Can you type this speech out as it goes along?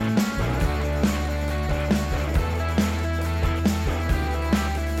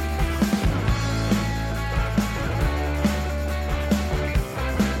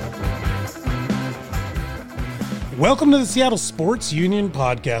Welcome to the Seattle Sports Union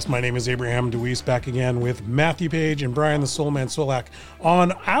Podcast. My name is Abraham DeWeese, back again with Matthew Paige and Brian the Soulman Solack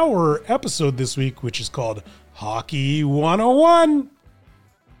on our episode this week, which is called Hockey 101.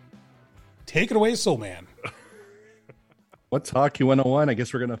 Take it away, Soulman. What's Hockey 101? I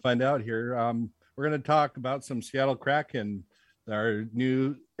guess we're going to find out here. We're going to talk about some Seattle Kraken, our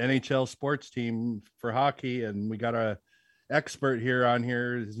new NHL sports team for hockey, and we got a expert here on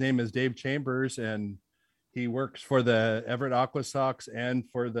here. His name is Dave Chambers, and he works for the Everett Aqua Sox and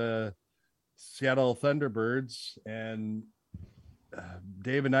for the Seattle Thunderbirds. And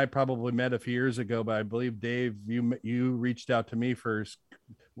Dave and I probably met a few years ago, but I believe, Dave, you reached out to me first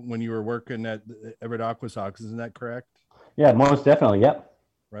when you were working at the Everett Aqua Sox. Isn't that correct? Yeah, most definitely. Yep.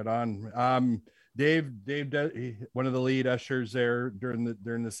 Right on. Dave, one of the lead ushers there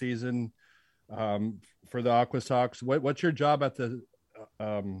during the season for the Aqua Sox. What's your job at the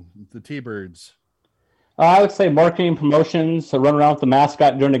T-Birds? I would say marketing, promotions, run around with the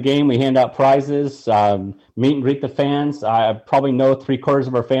mascot during the game. We hand out prizes, meet and greet the fans. I probably know 3/4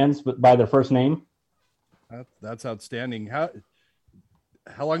 of our fans by their first name. That's outstanding. How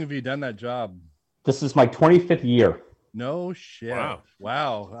long have you done that job? This is my 25th year. No shit.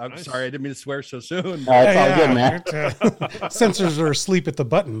 Wow. I'm sorry. I didn't mean to swear so soon. It's all good, man. Sensors are asleep at the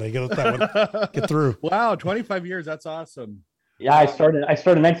button. They get that one get through. Wow. 25 years. That's awesome. Yeah, I started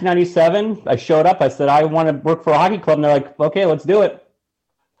in 1997. I showed up. I said, I want to work for a hockey club. And they're like, okay, let's do it.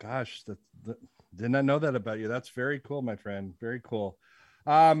 Gosh, did not know that about you. That's very cool, my friend. Very cool.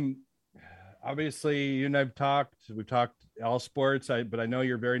 Obviously, you and we've talked all sports, but I know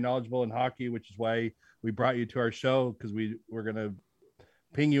you're very knowledgeable in hockey, which is why we brought you to our show, because we're going to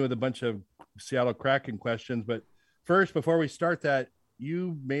ping you with a bunch of Seattle Kraken questions. But first, before we start that,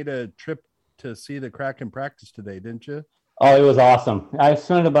 you made a trip to see the Kraken practice today, didn't you? Oh, it was awesome. I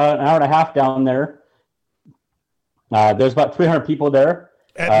spent about an hour and a half down there. There's about 300 people there.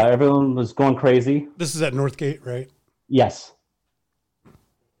 Everyone was going crazy. This is at Northgate, right? Yes.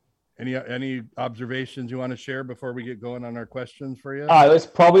 Any observations you want to share before we get going on our questions for you? It was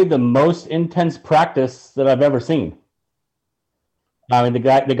probably the most intense practice that I've ever seen. I mean,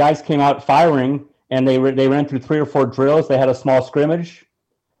 the guys came out firing, and they ran through 3 or 4 drills. They had a small scrimmage.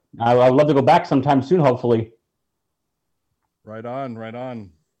 I'd love to go back sometime soon, hopefully. Right on.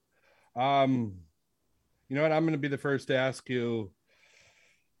 You know what? I'm going to be the first to ask you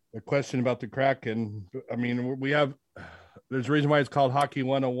a question about the Kraken. I mean, there's a reason why it's called Hockey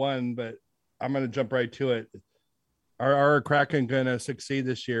 101, but I'm going to jump right to it. Are our Kraken going to succeed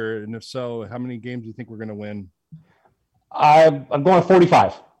this year? And if so, how many games do you think we're going to win? I'm going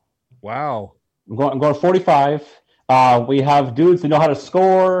 45. Wow. I'm going 45. We have dudes that know how to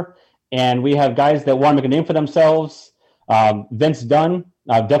score, and we have guys that want to make a name for themselves. Vince Dunn,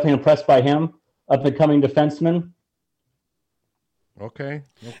 I'm definitely impressed by him, up-and-coming defenseman. Okay.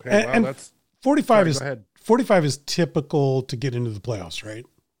 And that's 45 45 is typical to get into the playoffs, right?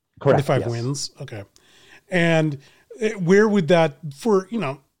 Correct. 45 wins. Okay. And where would that, for,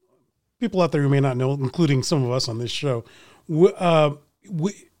 people out there who may not know, including some of us on this show,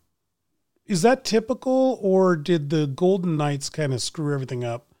 is that typical, or did the Golden Knights kind of screw everything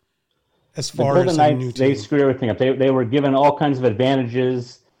up as far as a new team? They screwed everything up. They were given all kinds of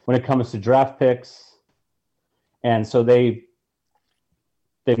advantages when it comes to draft picks. And so they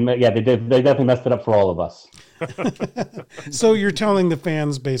definitely messed it up for all of us. So you're telling the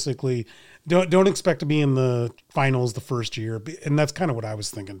fans basically don't expect to be in the finals the first year, and that's kind of what I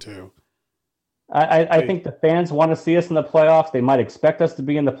was thinking too. I think the fans want to see us in the playoffs. They might expect us to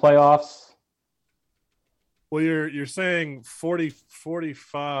be in the playoffs. Well, you're saying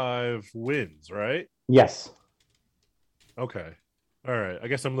 45 wins, right? Yes. Okay. All right. I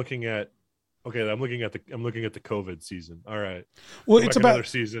guess I'm looking at the COVID season. All right. Well, it's about another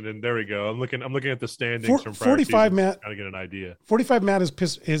season, and there we go. I'm looking at the standings from 45. Matt, trying to get an idea. 45. Matt is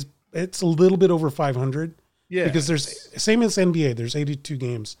it's a little bit over 500. Yeah. Because there's same as NBA. There's 82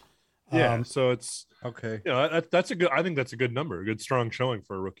 games. Yeah. So it's okay. That's a good. I think that's a good number. A good strong showing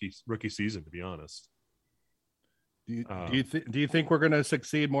for a rookie season, to be honest. Do you think we're going to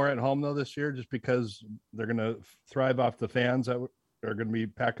succeed more at home though this year, just because they're going to thrive off the fans that are going to be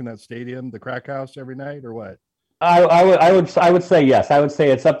packing that stadium, the Crack House, every night, or what? I would say yes. I would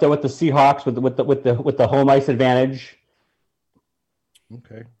say it's up there with the Seahawks with the home ice advantage.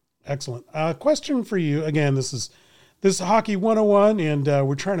 Okay, excellent. Question for you again. This is Hockey 101, and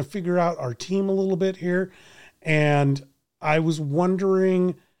we're trying to figure out our team a little bit here. And I was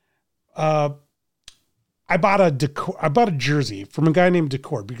wondering, I bought a jersey from a guy named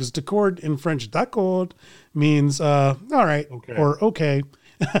Decord, because Decord in French, Decord means all right, okay, or okay.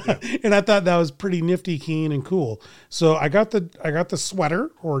 And I thought that was pretty nifty, keen, and cool. So I got the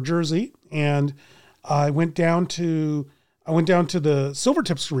sweater or jersey, and I went down to the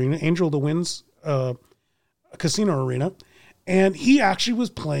Silvertips Arena, Angel of the Winds casino arena, and he actually was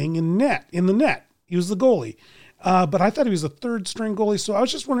playing in the net. He was the goalie. But I thought he was a third string goalie. So I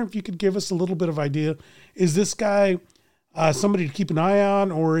was just wondering if you could give us a little bit of idea. Is this guy somebody to keep an eye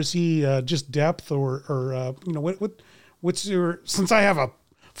on, or is he just depth, or what's your, since I have a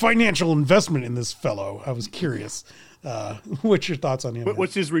financial investment in this fellow, I was curious. What's your thoughts on him?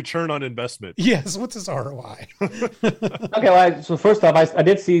 What's his return on investment? Yes. What's his ROI? Okay. Well, so first off, I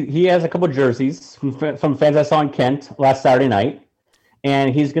did see he has a couple of jerseys from fans I saw in Kent last Saturday night.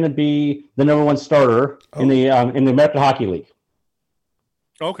 And he's going to be the number one starter in the American Hockey League.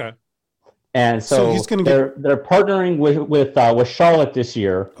 Okay. And so he's going they're partnering with Charlotte this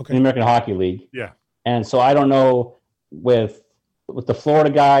year in the American Hockey League. Yeah. And so I don't know with the Florida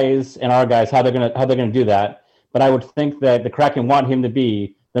guys and our guys how they're gonna do that, but I would think that the Kraken want him to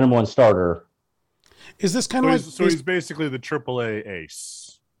be the number one starter. Is this kind of like he's basically the AAA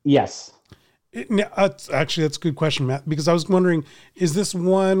ace? Yes. That's a good question, Matt, because I was wondering, is this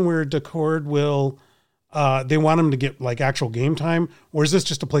one where Decord will, they want him to get like actual game time, or is this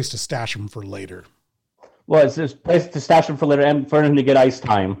just a place to stash him for later? Well, it's this place to stash him for later and for him to get ice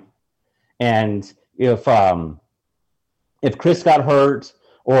time. And if Chris got hurt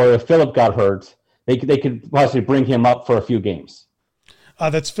or if Philip got hurt, they could possibly bring him up for a few games.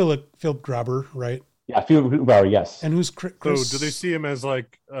 That's Philip Grabber, right? Yeah, Philip Grabber, yes. And who's Chris? So do they see him as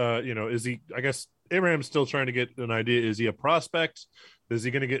like, is he, I guess Abraham's still trying to get an idea. Is he a prospect? Is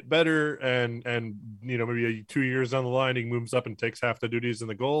he going to get better? And maybe 2 years down the line, he moves up and takes half the duties in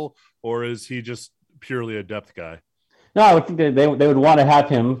the goal? Or is he just purely a depth guy? No, I would think that they would want to have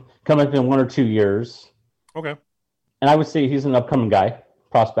him come up in 1 or 2 years. Okay. And I would say he's an upcoming guy,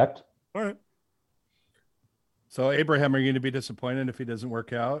 prospect. All right. So Abraham, are you going to be disappointed if he doesn't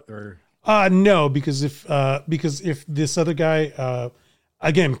work out, or? No, because if this other guy,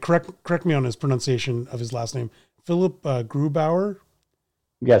 again, correct me on his pronunciation of his last name, Philip Grubauer.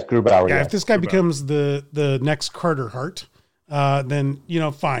 Yes, Grubauer. Yeah, yes. if this guy becomes the next Carter Hart, then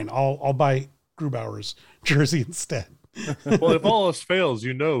fine, I'll buy Grubauer's jersey instead. Well, if all else fails,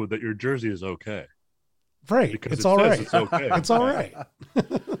 you know that your jersey is okay. Right, Because it's all right. It's okay. It's all right.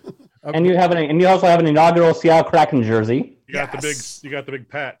 Okay. And you also have an inaugural Seattle Kraken jersey. You got the big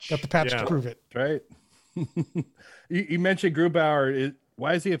patch. Got the patch to prove it. Right. You mentioned Grubauer.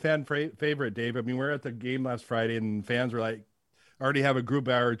 Why is he a fan favorite, Dave? I mean, we're at the game last Friday, and fans were like, already have a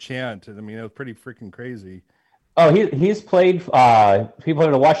Grubauer chant. And I mean, it was pretty freaking crazy. Oh, he's played. He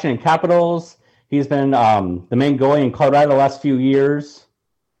played the Washington Capitals. He's been the main goalie in Colorado the last few years.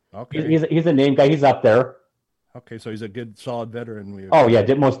 Okay. He's a name guy. He's up there. Okay, so he's a good, solid veteran. Oh yeah,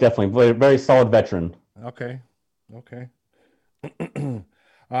 most definitely, very, very solid veteran. Okay. You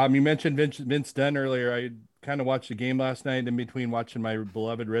mentioned Vince Dunn earlier. I kind of watched the game last night in between watching my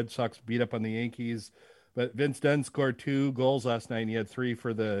beloved Red Sox beat up on the Yankees. But Vince Dunn scored 2 goals last night, and he had 3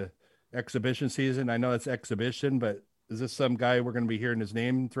 for the exhibition season. I know it's exhibition, but is this some guy we're going to be hearing his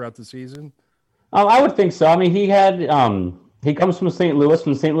name throughout the season? I would think so. I mean, he comes from St.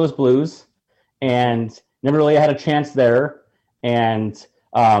 Louis Blues, and never really had a chance there. And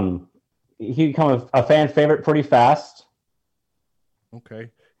he became a fan favorite pretty fast. Okay.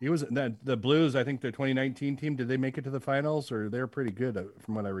 He was the Blues, I think their 2019 team, did they make it to the finals, or they're pretty good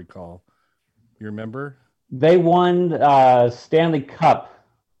from what I recall? You remember? They won Stanley Cup.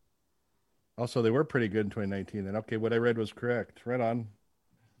 Also, they were pretty good in 2019. And okay, what I read was correct. Right on.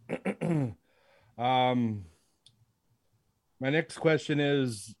 My next question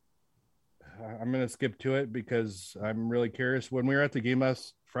is, I'm going to skip to it because I'm really curious. When we were at the game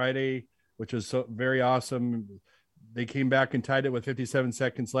last Friday, which was so very awesome, they came back and tied it with 57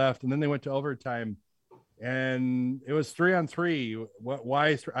 seconds left, and then they went to overtime, and it was 3-on-3.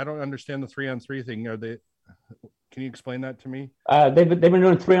 Why? I don't understand the 3-on-3 thing. Can you explain that to me? They've been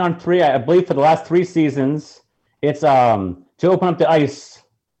doing 3-on-3, I believe, for the last 3 seasons. It's to open up the ice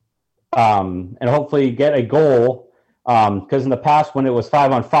and hopefully get a goal. Because in the past, when it was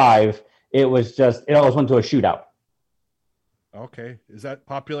 5-on-5, it always went to a shootout. Okay, is that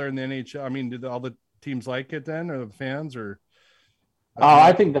popular in the NHL? I mean, did all the teams like it then, or the fans, or?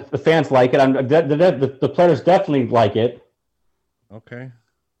 I think the fans like it. The players definitely like it. Okay.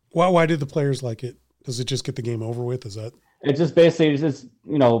 Why do the players like it? Does it just get the game over with? Is that? It's just basically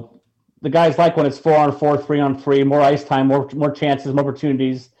the guys like when it's 4-on-4, 3-on-3, more ice time, more chances, more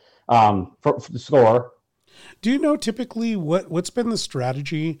opportunities for the score. Do you know typically what's been the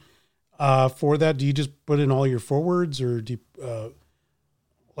strategy for that? Do you just put in all your forwards, or do you,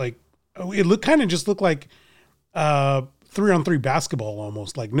 like it looked like 3-on-3 basketball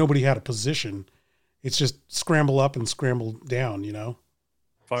almost. Like nobody had a position. It's just scramble up and scramble down, you know.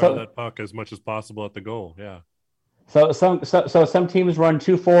 Fire that puck as much as possible at the goal. Yeah. So some teams run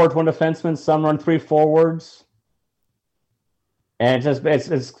 2 forwards, 1 defenseman. Some run 3 forwards, and it's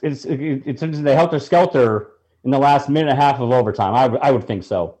they helter skelter in the last minute and a half of overtime. I would think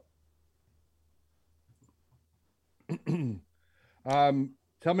so.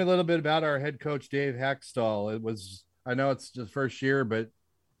 Tell me a little bit about our head coach, Dave Hackstall. I know it's just first year, but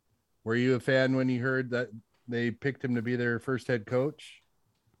were you a fan when you heard that they picked him to be their first head coach?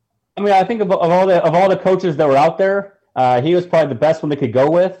 I mean, I think of all the coaches that were out there, he was probably the best one they could go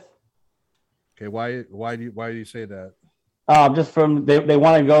with. Okay, why do you say that? Just from they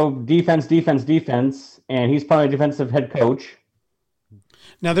want to go defense, and he's probably a defensive head coach.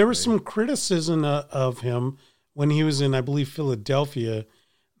 Now there was some criticism of him when he was in, I believe, Philadelphia,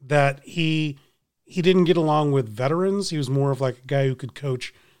 that he didn't get along with veterans. He was more of like a guy who could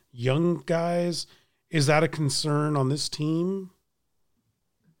coach young guys. Is that a concern on this team?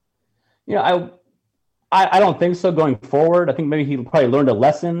 You know, I don't think so going forward. I think maybe he probably learned a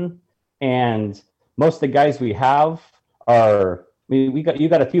lesson, and most of the guys we have are. I mean, you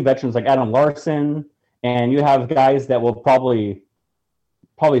got a few veterans like Adam Larson, and you have guys that will probably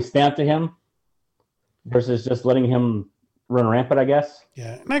stand to him versus just letting him run rampant, I guess.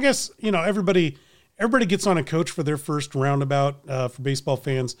 Yeah, and I guess everybody gets on a coach for their first roundabout. For baseball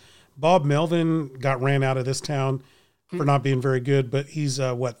fans, Bob Melvin got ran out of this town for not being very good, but he's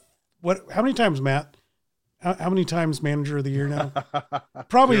what? How many times, Matt? How many times manager of the year now?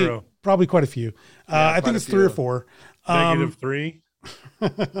 Probably quite a few. I think it's 3 or 4. -3.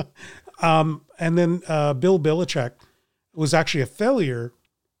 And then Bill Belichick was actually a failure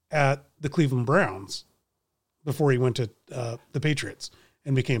at the Cleveland Browns before he went to the Patriots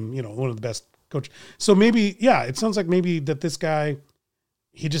and became, one of the best coaches. So maybe, it sounds like maybe that this guy,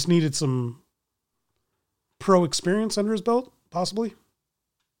 he just needed some pro experience under his belt, possibly.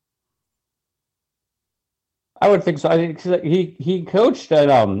 I would think so. I think he coached at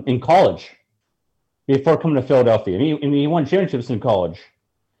in college before coming to Philadelphia, and he won championships in college.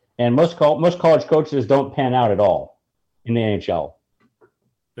 And most college coaches don't pan out at all in the NHL.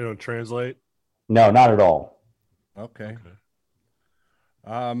 They don't translate? No, not at all. Okay.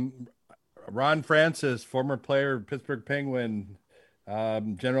 Ron Francis, former player, Pittsburgh Penguin,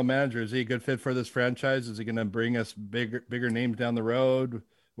 general manager. Is he a good fit for this franchise? Is he going to bring us bigger names down the road?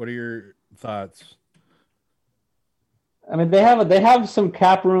 What are your thoughts? I mean, they have some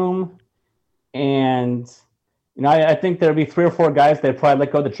cap room, and I think there'll be 3 or 4 guys that probably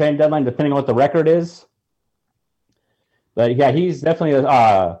let go of the trade deadline, depending on what the record is. But yeah, he's definitely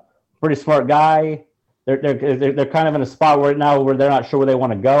a pretty smart guy. They're kind of in a spot right now where they're not sure where they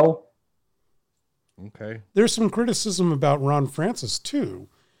want to go. Okay. There's some criticism about Ron Francis too,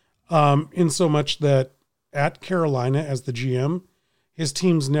 in so much that at Carolina as the GM, his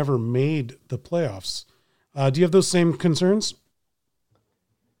teams never made the playoffs. Do you have those same concerns?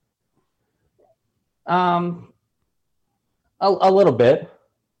 A little bit.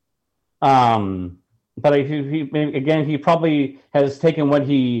 But he probably has taken what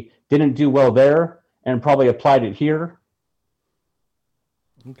he didn't do well there and probably applied it here.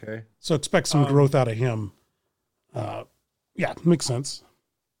 Okay. So expect some growth out of him. Makes sense.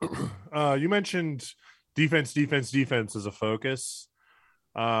 You mentioned defense as a focus.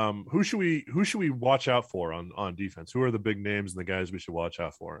 Who should we watch out for on defense? Who are the big names and the guys we should watch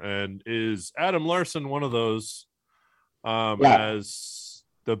out for? And is Adam Larson one of those? As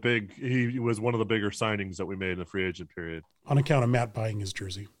he was one of the bigger signings that we made in the free agent period on account of Matt buying his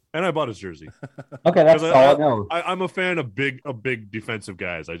jersey. And I bought his jersey. Okay, that's solid. I'm a fan of big defensive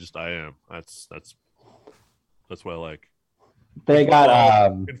guys. I am. That's what I like. They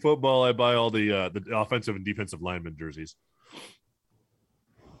got in football. I buy all the offensive and defensive lineman jerseys.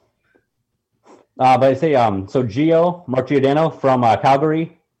 But I say Mark Giordano from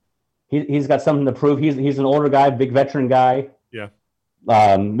Calgary. He's got something to prove. He's an older guy, big veteran guy. Yeah.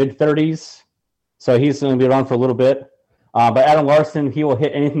 Mid-30s. So he's going to be around for a little bit. But Adam Larson, he will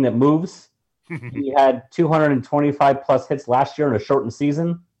hit anything that moves. He had 225 plus hits last year in a shortened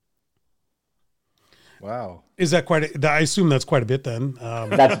season. Wow. Is that I assume that's quite a bit then.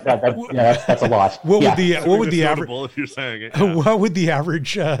 That's a lot. What would the average? If you're saying it, what would the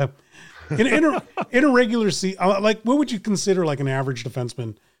average in a regular season? Like, what would you consider like an average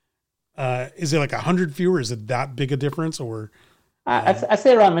defenseman? Is it like 100 fewer? Is it that big a difference? Or I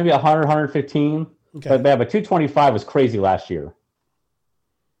say around maybe 100, 115. Okay. But 225 was crazy last year.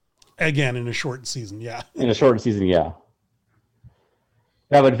 Again, in a short season, yeah. In a short season, yeah.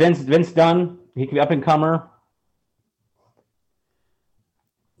 Yeah, but Vince Dunn, he can be up and comer.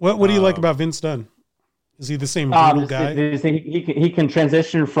 What do you like about Vince Dunn? Is he the same brutal guy? He can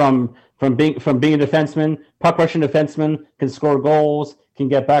transition from being a defenseman, puck rushing defenseman, can score goals, can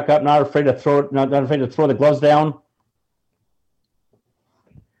get back up, not afraid to throw the gloves down.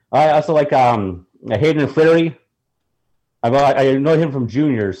 I also like Hayden Fleury. I know him from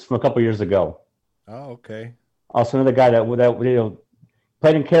juniors from a couple years ago. Oh, okay. Also another guy that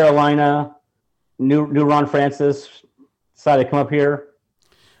played in Carolina. Knew Ron Francis. Decided to come up here.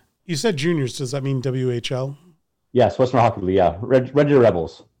 You said juniors. Does that mean WHL? Yes, Western Hockey League. Yeah, Red Deer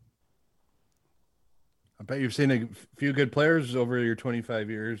Rebels. I bet you've seen a few good players over your 25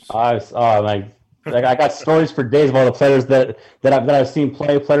 years. I got stories for days about the players that I've seen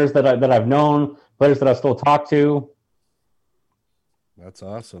play, players that I've known, players that I still talk to. That's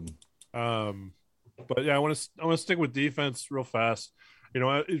awesome. But yeah, I want to stick with defense real fast. You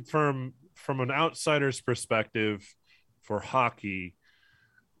know, from an outsider's perspective for hockey,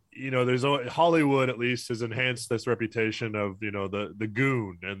 you know, there's Hollywood at least has enhanced this reputation of, you know, the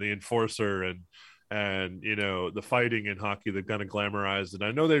goon and the enforcer and you know, the fighting in hockey. They've kind of glamorized, and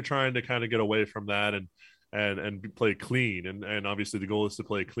I know they're trying to kind of get away from that and play clean, and obviously the goal is to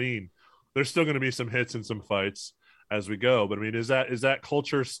play clean. There's still going to be some hits and some fights as we go, but I mean, is that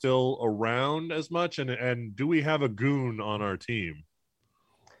culture still around as much, and do we have a goon on our team?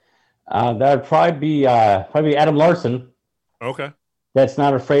 That'd probably be Adam Larson. Okay. That's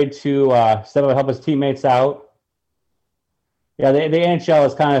not afraid to step up and help his teammates out. Yeah, the NHL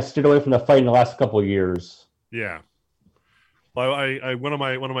has kind of stood away from the fight in the last couple of years. Yeah. Well, I one of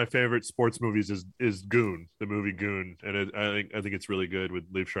my favorite sports movies is Goon, the movie Goon, and I think it's really good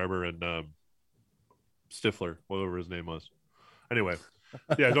with Liev Schreiber and Stifler, whatever his name was. Anyway,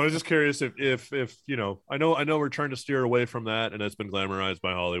 yeah. So I was just curious if you know, I know we're trying to steer away from that, and it's been glamorized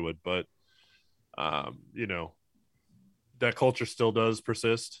by Hollywood, but you know, that culture still does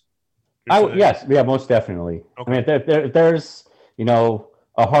persist. Yes, yeah, most definitely. Okay. I mean, if there's, you know,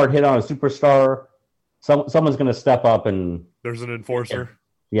 a hard hit on a superstar, someone's going to step up and. There's an enforcer.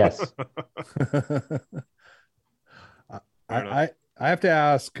 Yes. I have to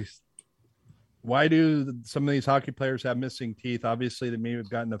ask, why do some of these hockey players have missing teeth? Obviously, they may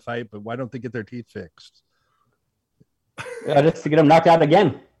have gotten a fight, but why don't they get their teeth fixed? Just to get them knocked out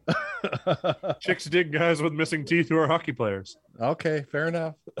again. Chicks dig guys with missing teeth who are hockey players. Okay, fair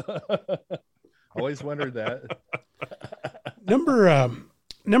enough. Always wondered that.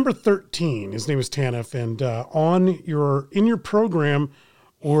 Number 13, his name is Tanev, and in your program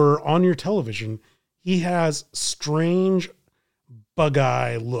or on your television, he has strange bug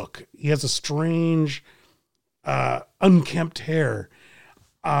eye look. He has a strange unkempt hair.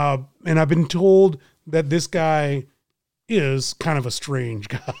 And I've been told that this guy is kind of a strange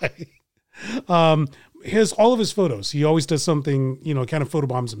guy. All of his photos, he always does something, you know, kind of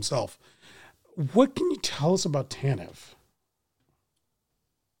photobombs himself. What can you tell us about Tanev?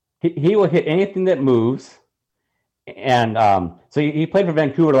 He will hit anything that moves. And so he played for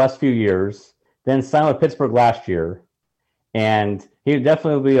Vancouver the last few years, then signed with Pittsburgh last year. And he would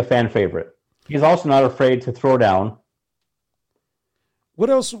definitely be a fan favorite. He's also not afraid to throw down. What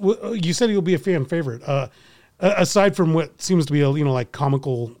else? You said he'll be a fan favorite. Aside from what seems to be like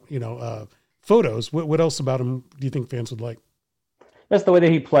comical, photos, what else about him do you think fans would like? That's the way that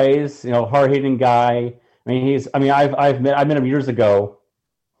he plays. Hard-hitting guy. I've met him years ago,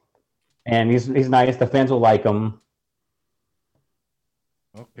 and he's nice. The fans will like him.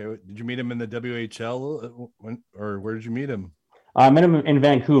 Okay, did you meet him in the WHL, or where did you meet him? I met him in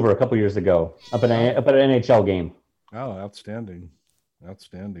Vancouver a couple years ago, up at an NHL game. Oh, outstanding!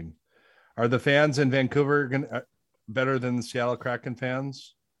 Are the fans in Vancouver better than the Seattle Kraken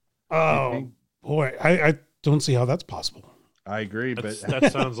fans? Oh boy, I don't see how that's possible. I agree,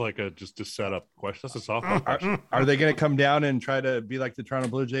 that sounds like just a setup question. That's a softball question. Are they going to come down and try to be like the Toronto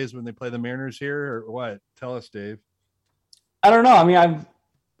Blue Jays when they play the Mariners here, or what? Tell us, Dave. I don't know.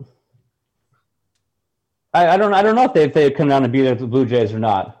 I don't know if they come down and beat the Blue Jays or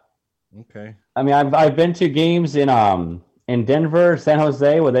not. Okay. I've been to games in Denver, San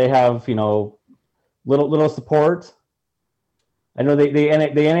Jose, where they have little support. I know the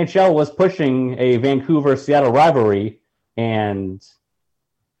NHL was pushing a Vancouver-Seattle rivalry, and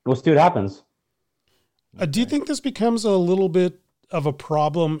we'll see what happens. Do you think this becomes a little bit of a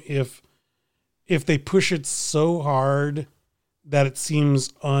problem if they push it so hard that it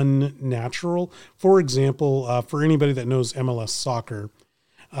seems unnatural? For example, for anybody that knows MLS soccer,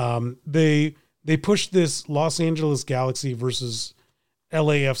 they push this Los Angeles Galaxy versus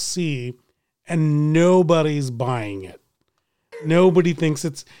LAFC, and nobody's buying it. Nobody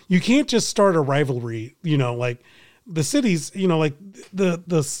thinks you can't just start a rivalry, like the cities, like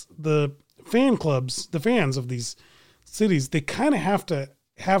the fan clubs, the fans of these cities, they kind of have to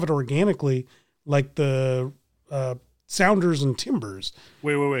have it organically, like the Sounders and Timbers.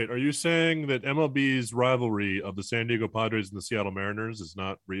 Wait. Are you saying that MLB's rivalry of the San Diego Padres and the Seattle Mariners is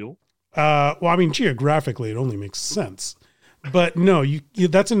not real? Well, I mean, geographically, it only makes sense. But no,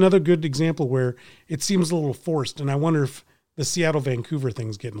 that's another good example where it seems a little forced. And I wonder if the Seattle-Vancouver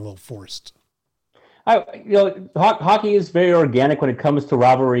thing's getting a little forced. Hockey is very organic when it comes to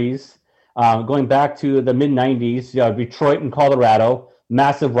rivalries. Going back to the mid-'90s, Detroit and Colorado,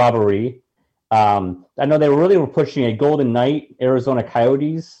 massive rivalry. I know they were pushing a Golden Knight, Arizona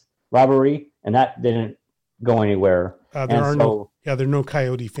Coyotes rivalry, and that didn't go anywhere. There are no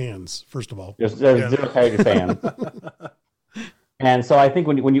Coyote fans, first of all. There's zero Coyote fans. And so I think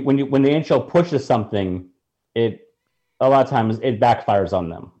when the NHL pushes something, a lot of times it backfires on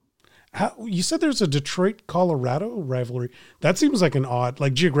them. You said there's a Detroit Colorado rivalry. That seems like an odd,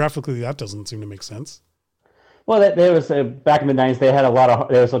 like geographically, that doesn't seem to make sense. Well, there was back in the 90s. They had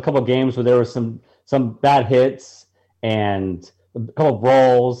there was a couple of games where there was some bad hits and a couple of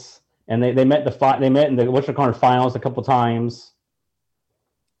brawls, and they met in the Western Conference Finals a couple times.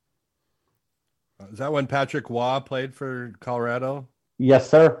 Is that when Patrick Waugh played for Colorado? Yes,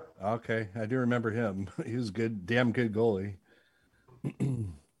 sir. Okay, I do remember him. He was good, damn good goalie.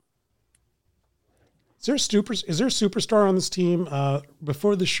 Is there a superstar on this team?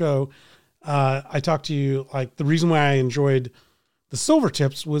 Before the show, I talked to you, like the reason why I enjoyed the Silver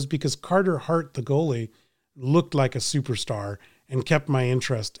Tips was because Carter Hart, the goalie, looked like a superstar and kept my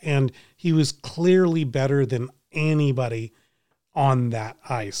interest. And he was clearly better than anybody on that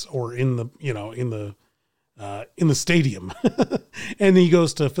ice or in the stadium. And he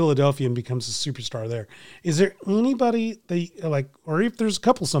goes to Philadelphia and becomes a superstar there. Is there anybody that like, or if there's a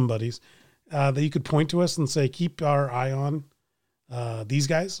couple somebodies that you could point to us and say, keep our eye on these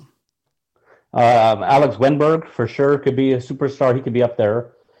guys? Alex Wenberg for sure could be a superstar. He could be up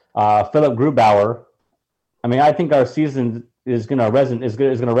there. Philip Grubauer. I mean, I think our season is going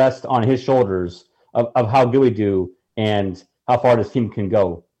to rest on his shoulders of how good we do and how far this team can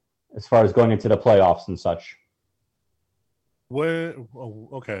go as far as going into the playoffs and such.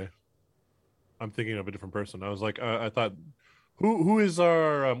 Okay. I'm thinking of a different person. I was like, I thought, who is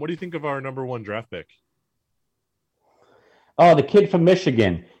our? What do you think of our number one draft pick? Oh, the kid from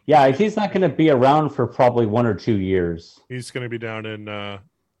Michigan. Yeah, he's not going to be around for probably 1 or 2 years. He's going to be down in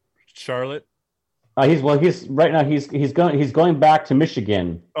Charlotte. He's going back to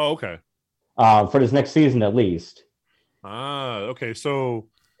Michigan. Oh, okay. For this next season at least. Okay. So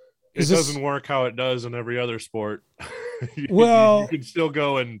it doesn't work how it does in every other sport. you can still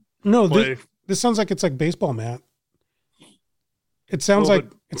go and play. This sounds like it's like baseball, Matt. It sounds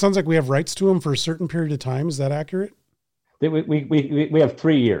like we have rights to him for a certain period of time. Is that accurate? We have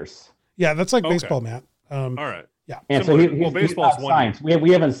 3 years. Yeah, that's like baseball, Matt. All right. Yeah. And so baseball's signed.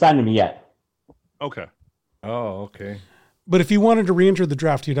 We haven't signed him yet. Okay. Oh, okay. But if he wanted to re-enter the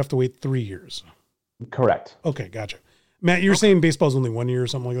draft, he'd have to wait 3 years. Correct. Okay, gotcha. Matt, you're saying baseball's only 1 year or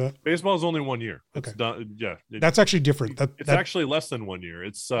something like that? Baseball's only 1 year. Okay. That's actually different. It's actually less than 1 year.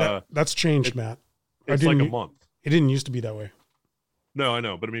 It's that's changed, Matt. It's like a month. It didn't used to be that way. No, I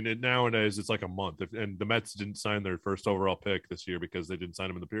know, but I mean, nowadays it's like a month. And the Mets didn't sign their first overall pick this year because they didn't sign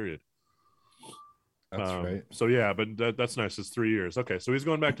him in the period. That's right. So yeah, but that's nice. It's 3 years. Okay, so he's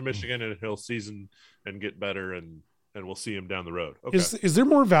going back to Michigan and he'll season and get better, and we'll see him down the road. Okay. Is there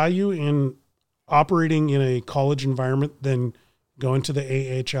more value in operating in a college environment than going to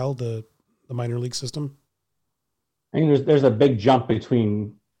the AHL, the minor league system? I think there's a big jump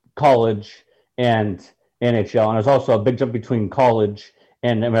between college and NHL, and there's also a big jump between college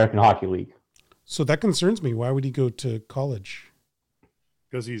and the American Hockey League. So that concerns me. Why would he go to college?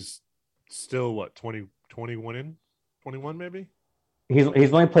 Because he's still 21 maybe. He's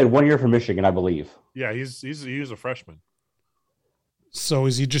only played 1 year for Michigan, I believe. Yeah, he was a freshman. So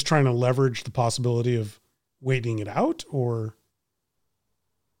is he just trying to leverage the possibility of waiting it out, or?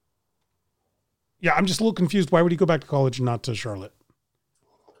 Yeah, I'm just a little confused. Why would he go back to college and not to Charlotte?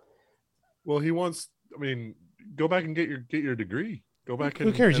 Well, he wants. I mean, go back and get your degree. Go back and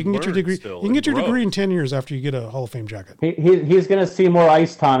who cares? You can get your degree. You can get your degree in 10 years after you get a Hall of Fame jacket. He's going to see more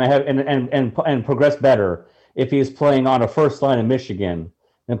ice time and progress better if he's playing on a first line in Michigan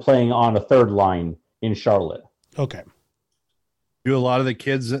than playing on a third line in Charlotte. Okay. Do a lot of the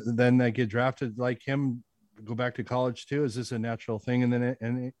kids then that get drafted like him go back to college too? Is this a natural thing?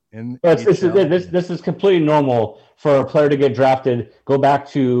 This is completely normal for a player to get drafted, go back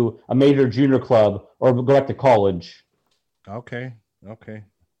to a major junior club, or go back to college. Okay.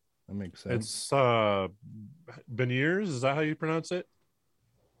 That makes sense. It's Beniers. Is that how you pronounce it?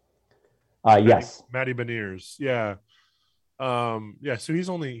 Yes. Matty Beniers. Yeah. So he's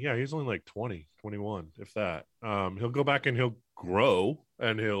only like 20, 21, if that. He'll go back and he'll grow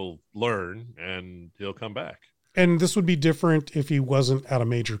and he'll learn and he'll come back. And this would be different if he wasn't at a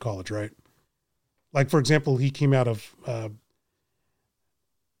major college, right? Like, for example, he came out of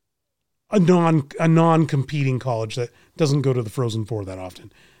a non-competing college that doesn't go to the Frozen Four that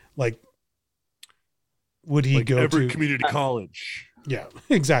often. Like, would he go every to community college? Yeah,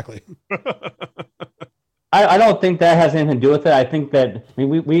 exactly. I don't think that has anything to do with it. I think that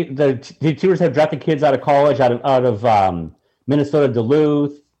the Tigers have drafted kids out of college, out of Minnesota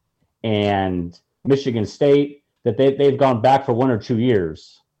Duluth and Michigan State, that they've gone back for 1 or 2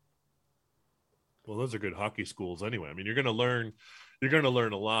 years. Well, those are good hockey schools anyway. I mean, you're going to learn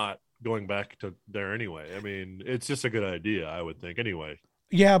a lot going back to there anyway. I mean, it's just a good idea, I would think, anyway.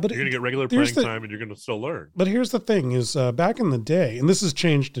 Yeah, but you're going to get regular playing time and you're going to still learn. But here's the thing is back in the day, and this has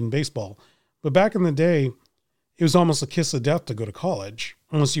changed in baseball, but back in the day, it was almost a kiss of death to go to college,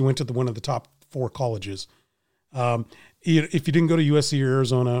 unless you went to one of the top 4 colleges. If you didn't go to USC or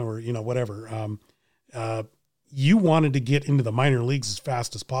Arizona or, whatever, you wanted to get into the minor leagues as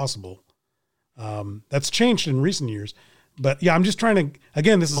fast as possible. That's changed in recent years. But yeah, I'm just trying to,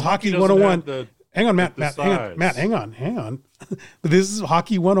 again, this is Hockey 101. Hang on, Matt, hang on. But this is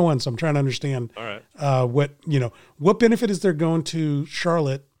Hockey 101, so I'm trying to understand what benefit is there going to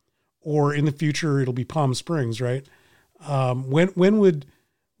Charlotte, or in the future it'll be Palm Springs, right? When would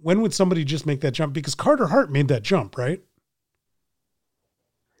somebody just make that jump? Because Carter Hart made that jump, right?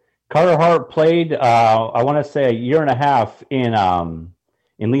 Carter Hart played, I want to say, a year and a half in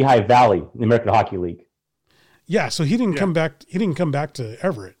Lehigh Valley, in the American Hockey League. Yeah, so he didn't come back. He didn't come back to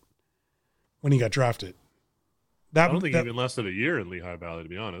Everett when he got drafted. I don't think he even lasted a year in Lehigh Valley, to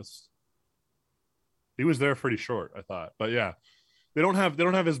be honest. He was there pretty short, I thought. But yeah, they don't have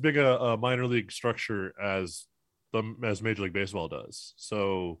as big a minor league structure as Major League Baseball does.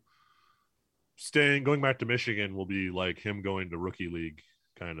 So going back to Michigan will be like him going to rookie league,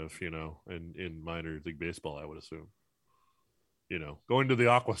 kind of, in minor league baseball, I would assume. Going to the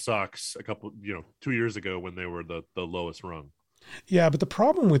Aqua Sox 2 years ago when they were the lowest rung. Yeah, but the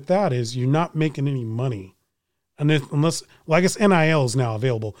problem with that is you're not making any money, unless I guess NIL is now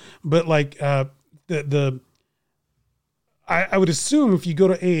available. But like I would assume if you go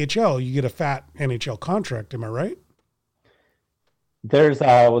to AHL, you get a fat NHL contract. Am I right? It's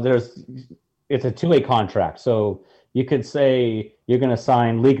a 2-way contract, so you could say you're going to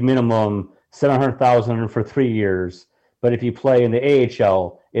sign league minimum $700,000 for 3 years. But if you play in the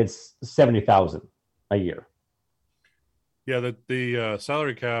AHL, it's $70,000 a year. Yeah, the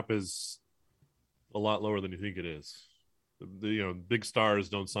salary cap is a lot lower than you think it is. The big stars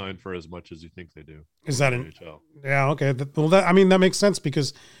don't sign for as much as you think they do. Is that an NHL? Yeah, okay. That makes sense,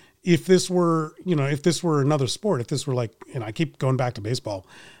 because if this were another sport, if this were like, I keep going back to baseball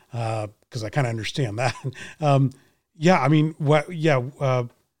because I kind of understand that.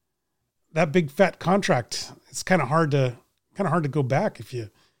 That big fat contract, it's kind of hard to go back if you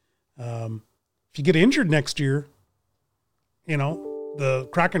get injured next year. The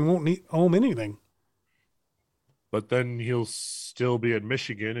Kraken won't owe him anything. But then he'll still be at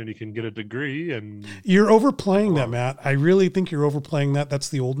Michigan and he can get a degree. And you're overplaying that, Matt. I really think you're overplaying that. That's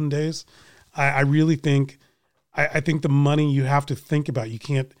the olden days. I really think. I think the money you have to think about. You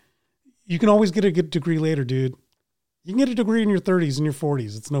can always get a good degree later, dude. You can get a degree in your 30s and your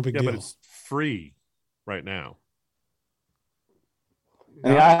 40s. It's no big deal. Yeah, but it's free right now. I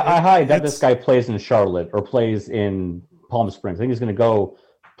mean, I highly doubt this guy plays in Charlotte or plays in Palm Springs. I think he's going to go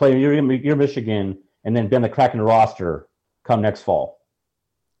play your Michigan and then be on the Kraken roster come next fall.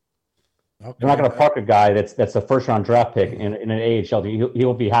 Okay. They're not going to park a guy that's a first-round draft pick in an AHL. He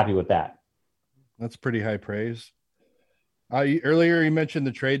won't be happy with that. That's pretty high praise. Earlier you mentioned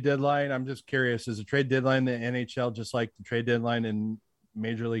the trade deadline. I'm just curious, is the trade deadline in the NHL just like the trade deadline in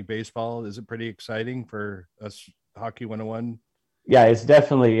Major League Baseball? Is it pretty exciting for us Hockey 101? Yeah, it's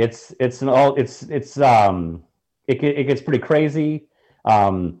definitely it gets pretty crazy.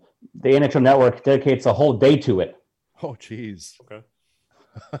 The NHL Network dedicates a whole day to it. Oh, geez. Okay.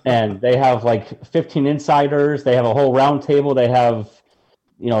 And they have like 15 insiders. They have a whole round table. They have,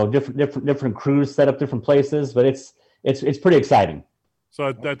 different crews set up different places, but it's pretty exciting.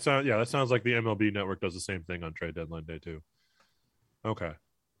 So that sounds like the MLB Network does the same thing on trade deadline day too. Okay.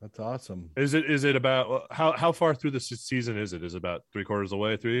 That's awesome. Is it about how far through the season is it? Is it about 3/4 of the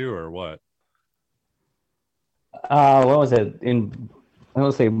way through or what? What was it? I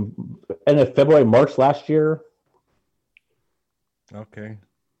want to say end of February, March last year. Okay.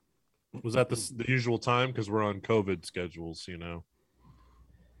 Was that the usual time? Because we're on COVID schedules, you know.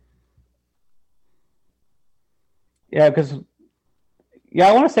 Yeah, because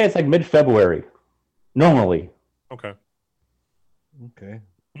I want to say it's like mid-February normally. Okay. Okay.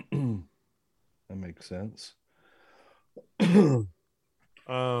 That makes sense.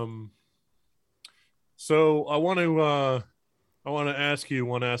 So I want to ask you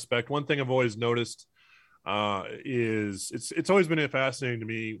one aspect. One thing I've always noticed is it's always been fascinating to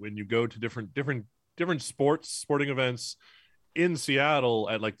me when you go to different sporting events in Seattle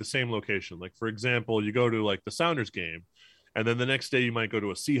at like the same location. Like, for example, you go to like the Sounders game, and then the next day you might go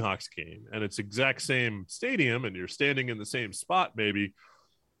to a Seahawks game, and it's exact same stadium, and you're standing in the same spot maybe,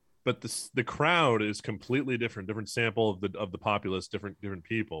 but the crowd is completely different sample of the populace, different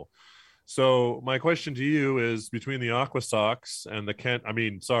people. So my question to you is, between the Aqua Sox and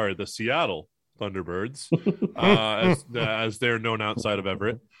the Seattle Thunderbirds, as they're known outside of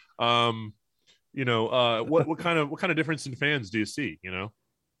Everett, what kind of difference in fans do you see? You know,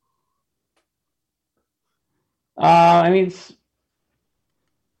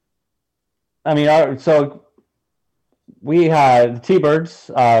 So we had the T-Birds.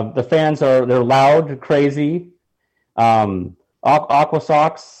 The fans they're loud, crazy. Aqua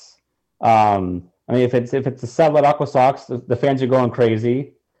Sox. If it's a satellite Aqua Sox, the fans are going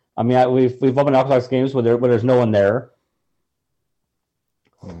crazy. We've opened Aqua Sox games where there's no one there.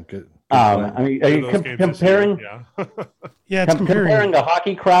 Oh, good. Are you comparing? Yeah, it's comparing a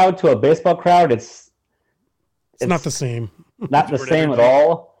hockey crowd to a baseball crowd. It's not the same. Not the same at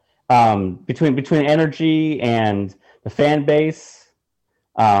all. Between energy and the fan base,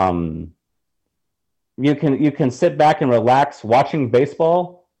 you can sit back and relax watching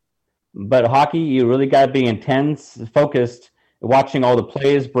baseball, but hockey, you really got to be intense, focused, watching all the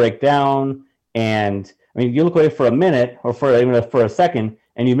plays break down. And you look away for a minute or for a second,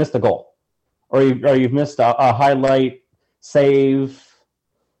 and you missed a goal, or you've missed a highlight save,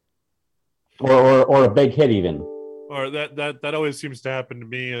 or a big hit even. Or that always seems to happen to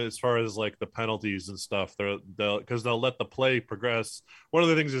me as far as like the penalties and stuff. Because they'll let the play progress. One of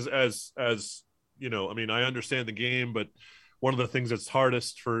the things is as you know, I understand the game, but one of the things that's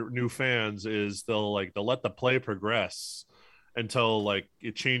hardest for new fans is they'll let the play progress until like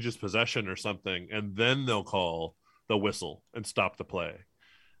it changes possession or something, and then they'll whistle and stop the play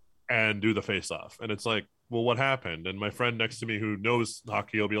and do the face-off. And it's like, well, what happened? And my friend next to me who knows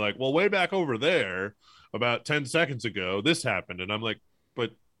hockey will be like, well, way back over there, about 10 seconds ago, this happened. And I'm like,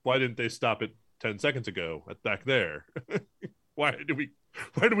 but why didn't they stop it 10 seconds ago back there? Why do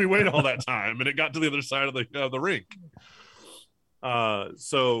we wait all that time? And it got to the other side of the rink.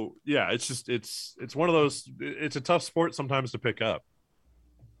 So yeah, it's one of those, it's a tough sport sometimes to pick up.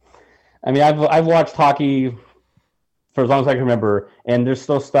 I've watched hockey for as long as I can remember, and there's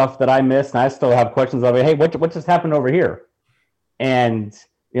still stuff that I miss, and I still have questions of, hey, what just happened over here? And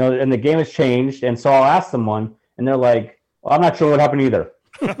and the game has changed, and so I'll ask someone, and they're like, well, I'm not sure what happened either.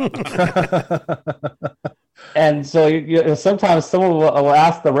 And so sometimes someone will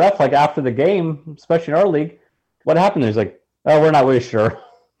ask the ref, like after the game, especially in our league, what happened? He's like, oh, we're not really sure.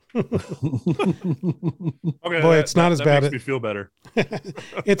 Okay, boy, it's not as bad. Makes me feel better.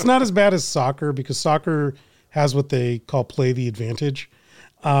 It's not as bad as soccer, because soccer has what they call play the advantage.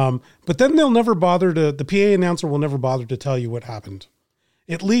 But then they'll never bother the PA announcer will never bother to tell you what happened.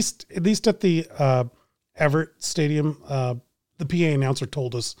 At least at the Everett Stadium, the PA announcer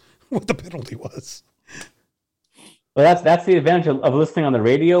told us what the penalty was. Well, that's the advantage of listening on the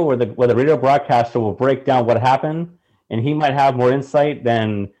radio, where the radio broadcaster will break down what happened, and he might have more insight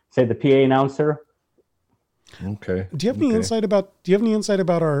than, say, the PA announcer. Okay. Do you have any insight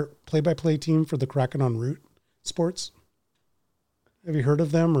about our play-by-play team for the Kraken en route sports? Have you heard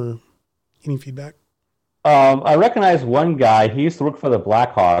of them, or any feedback? I recognize one guy. He used to work for the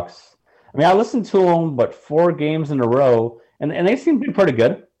Blackhawks. I listened to him, 4 games in a row, and they seem to be pretty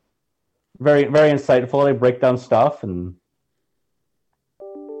good. Very, very insightful. They break down stuff, and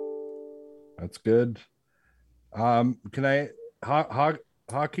that's good. Hockey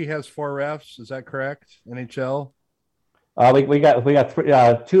has 4 refs. Is that correct? NHL. We got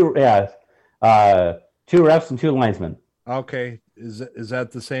 2 refs and 2 linesmen. Okay, is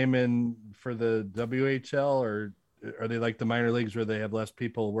that the same for the WHL, or are they like the minor leagues where they have less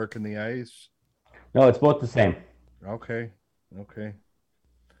people working the ice? No, it's both the same. Okay.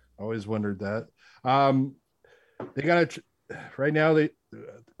 Always wondered that. They got right now. The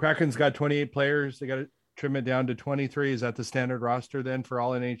Kraken's got 28 players. They got to trim it down to 23. Is that the standard roster then for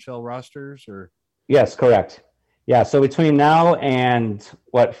all NHL rosters? Or yes, correct. Yeah. So between now and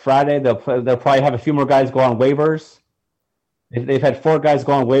Friday, they'll probably have a few more guys go on waivers. They've had 4 guys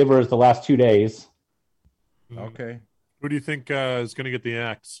go on waivers the last 2 days. Okay. Who do you think is going to get the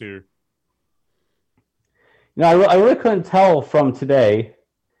axe here? I really couldn't tell from today,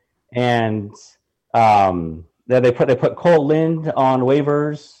 and that they put Cole Lind on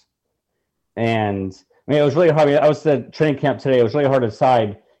waivers, and I mean it was really hard. I was at training camp today. It was really hard to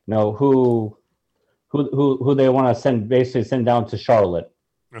decide, who they want to send down to Charlotte.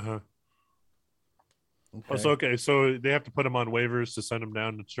 Uh-huh. Okay. So they have to put him on waivers to send him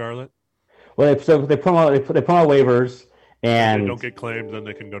down to Charlotte. Well, they put them on waivers, and If they don't get claimed, then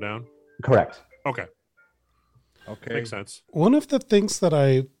they can go down. correct. Okay, Okay. makes sense. One of the things that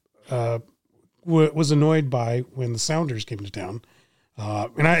I was annoyed by when the Sounders came to town,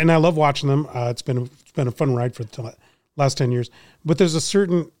 and I love watching them. It's been a fun ride for the last 10 years. But there's a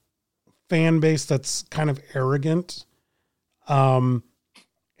certain fan base that's kind of arrogant, and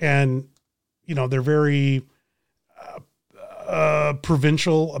they're very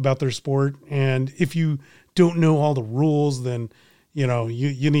provincial about their sport. And if you don't know all the rules, then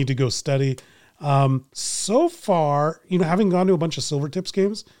you need to go study. So far, having gone to a bunch of Silvertips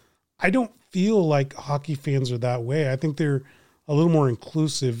games, I don't feel like hockey fans are that way. I think they're a little more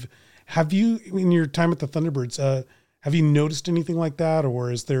inclusive. Have you, in your time at the Thunderbirds, have you noticed anything like that?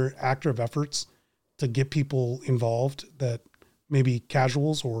 Or is there active efforts to get people involved that maybe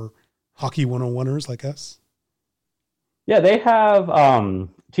casuals or hockey 101ers like us? Yeah, they have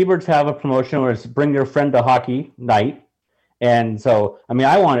T-Birds have a promotion where it's bring your friend to hockey night. And so, I mean,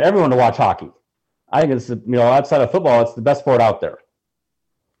 I want everyone to watch hockey. I think it's, outside of football, it's the best sport out there.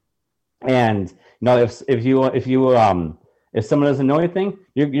 And, if someone doesn't know anything,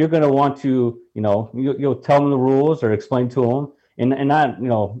 you're going to want to, you'll tell them the rules or explain to them in not,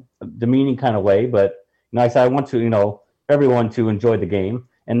 demeaning kind of way, but, I said, I want to, everyone to enjoy the game.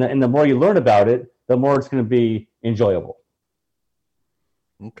 And the more you learn about it, the more it's going to be enjoyable.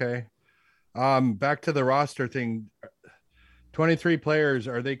 Okay. Back to the roster thing. 23 players,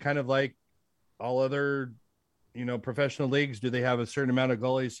 are they kind of like all other, professional leagues? Do they have a certain amount of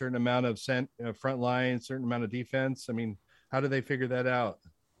goalies, certain amount of front line, certain amount of defense? I mean, how do they figure that out?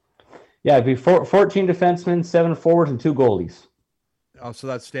 Yeah, it'd be 14 defensemen, 7 forwards, and 2 goalies. Oh, so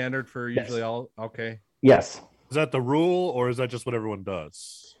that's standard for usually all? Okay. Yes. Is that the rule, or is that just what everyone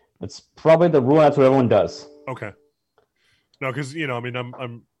does? It's probably the rule. That's what everyone does. Okay. No, because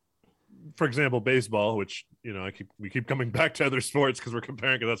I'm for example, baseball, which we keep coming back to other sports because we're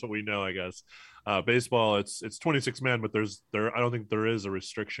comparing, because that's what we know, I guess. Baseball, it's 26 men, but I don't think there is a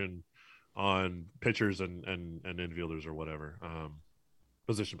restriction on pitchers and infielders or whatever,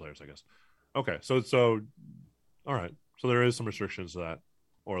 position players, I guess. Okay, so all right, so there is some restrictions to that,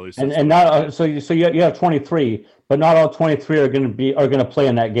 or at least and not so you have 23, but not all 23 are going to play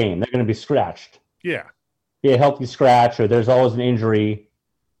in that game. They're going to be scratched. Yeah, be a healthy scratch, or there's always an injury.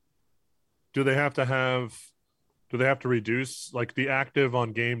 Do they have to reduce, like, the active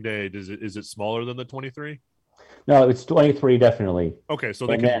on game day? Is it smaller than the 23? No, it's 23 definitely. Okay, so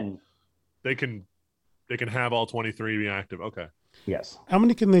they can have all 23 be active. Okay. Yes. How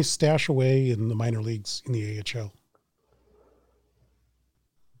many can they stash away in the minor leagues in the AHL?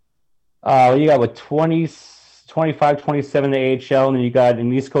 You got with 20, 25, 27 in the AHL, and then you got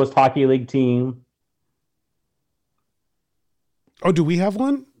an East Coast Hockey League team. Oh, do we have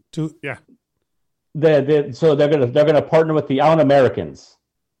one? Yeah. So they're gonna partner with the Allen Americans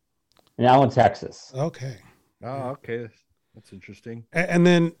in Allen, Texas. Okay. Oh, okay. That's interesting. And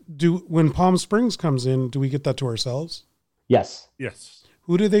then when Palm Springs comes in, do we get that to ourselves? Yes. Yes.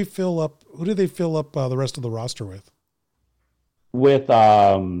 Who do they fill up the rest of the roster with? With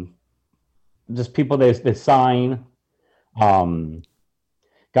just people they sign,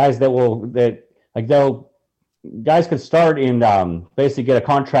 guys guys could start in basically get a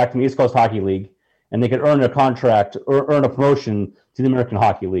contract in the East Coast Hockey League, and they could earn a contract or earn a promotion to the American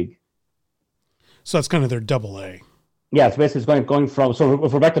Hockey League. So that's kind of their double A. Yeah, it's basically going from, so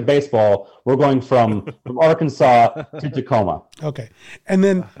if we're back to baseball, we're going from Arkansas to Tacoma. Okay. And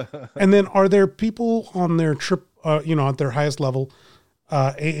then are there people on their trip, at their highest level,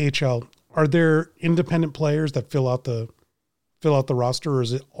 AHL, are there independent players that fill out the roster, or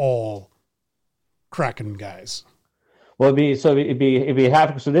is it all Kraken guys? Well, it'd be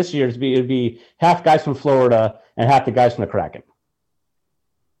half. So this year it'd be half guys from Florida and half the guys from the Kraken.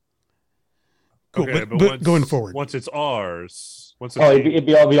 Cool. Okay, but going forward, once it's ours, it'd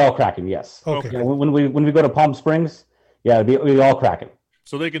be all Kraken. Yes. Okay. Yeah, when we go to Palm Springs, yeah, it'd be all Kraken.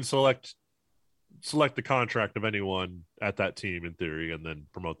 So they can select the contract of anyone at that team in theory, and then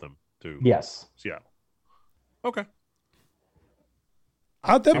promote them to Seattle. Okay.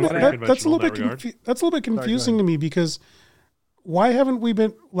 That's a little bit confusing to me, because why haven't we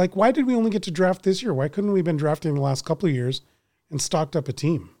been like? Why did we only get to draft this year? Why couldn't we have been drafting the last couple of years and stocked up a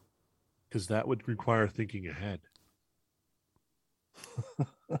team? Because that would require thinking ahead.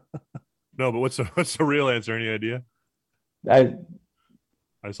 No, but what's the real answer? Any idea? I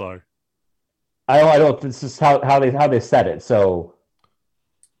saw her. I don't. This is how they said it. So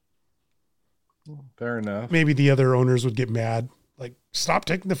fair enough. Maybe the other owners would get mad. Like, stop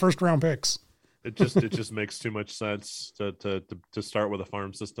taking the first round picks. It just makes too much sense to start with a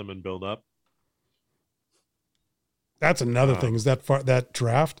farm system and build up. That's another thing. Is that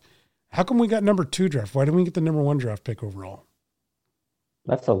draft? How come we got number 2 draft? Why didn't we get the number 1 draft pick overall?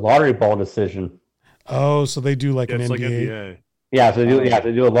 That's a lottery ball decision. Oh, so they do like an NBA. Like NBA. Yeah, so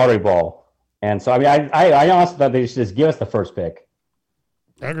they do a lottery ball. And so, I mean, I honestly thought they should just give us the first pick.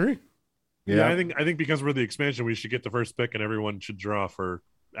 I agree. Yeah, I think because we're the expansion, we should get the first pick, and everyone should draw for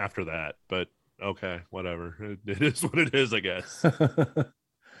after that. But okay, whatever. It is what it is, I guess.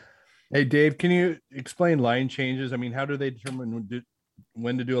 Hey, Dave, can you explain line changes? I mean, how do they determine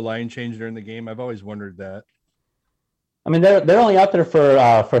when to do a line change during the game? I've always wondered that. I mean, they're only out there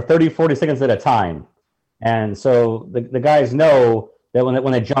for 30, 40 seconds at a time, and so the guys know that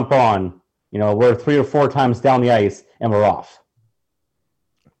when they jump on, we're 3 or 4 times down the ice and we're off.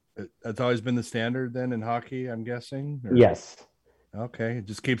 That's always been the standard then in hockey, I'm guessing? Or? Yes. Okay. It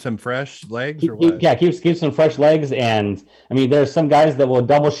just keeps them fresh legs or what? Yeah, keeps them fresh legs. And I mean, there's some guys that will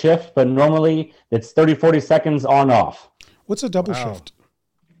double shift, but normally it's 30, 40 seconds on off. What's a double shift?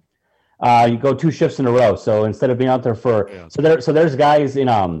 You go 2 shifts in a row. So instead of being out there so there's guys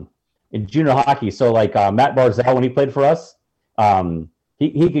in junior hockey. So like Matt Barzell, when he played for us,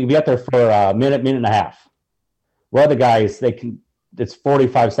 he could be out there for a minute and a half. Well, other guys, it's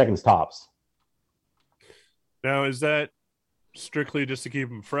 45 seconds tops. Now, is that strictly just to keep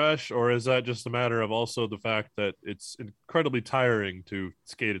them fresh, or is that just a matter of also the fact that it's incredibly tiring to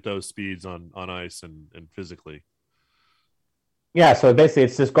skate at those speeds on ice and physically? Yeah, so basically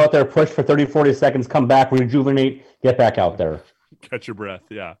it's just go out there, push for 30, 40 seconds, come back, rejuvenate, get back out there. Catch your breath,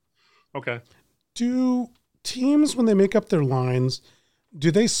 yeah. Okay. Do teams, when they make up their lines,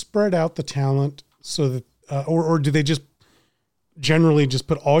 do they spread out the talent so that, or do they just generally just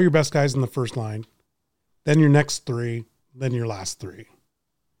put all your best guys in the first line, then your next 3, then your last 3?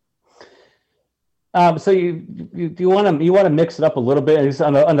 So you want to mix it up a little bit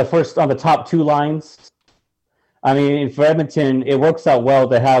on the top 2 lines. I mean, for Edmonton, it works out well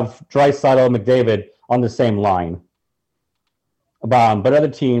to have Draisaitl and McDavid on the same line. But other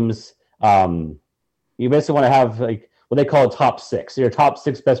teams, you basically want to have like what they call a top 6. So your top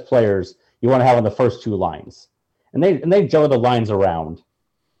 6 best players you want to have on the first 2 lines. And they juggle the lines around.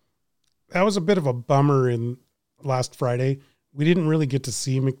 That was a bit of a bummer in last Friday. We didn't really get to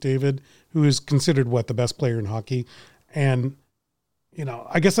see McDavid, who is considered the best player in hockey. And,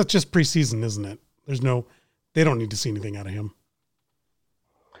 I guess that's just preseason, isn't it? They don't need to see anything out of him.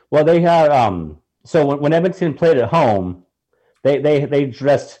 Well, they had, so when Edmonton played at home, they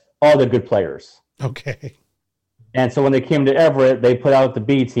dressed all the good players. Okay. And so when they came to Everett, they put out the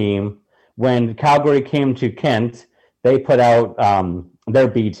B team. When Calgary came to Kent, they put out their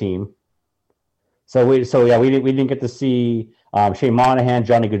B team. So we didn't get to see Shane Monahan,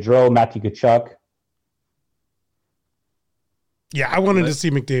 Johnny Gaudreau, Matthew Tkachuk. Yeah, I wanted to see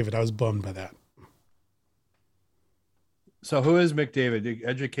McDavid. I was bummed by that. So who is McDavid?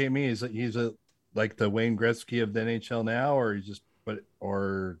 Educate me. He's like the Wayne Gretzky of the NHL now, or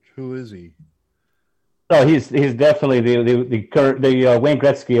or who is he? Oh, he's definitely the current Wayne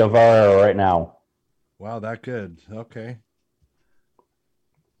Gretzky of our era right now. Wow, that good. Okay,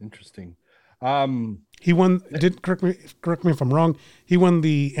 interesting. He won. Correct me if I'm wrong. He won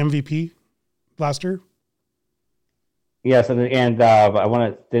the MVP last year. Yes, and I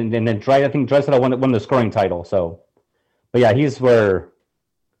want to. And then I think Draisaitl won the scoring title. So, but yeah, he's where.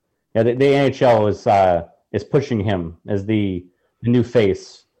 Yeah, the NHL is pushing him as the new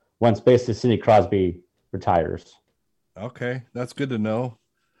face once basically Sidney Crosby retires. Okay, that's good to know.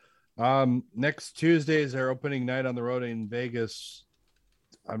 Next Tuesday is our opening night on the road in Vegas.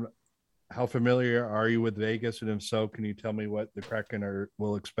 How familiar are you with Vegas? And if so, can you tell me what the Kraken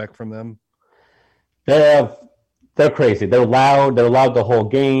will expect from them? They're crazy. They're loud. They're loud the whole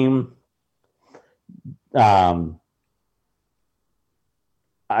game. I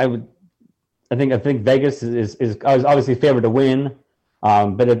think Vegas is obviously favored to win,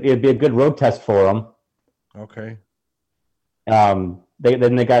 but it'd be a good road test for them. Okay.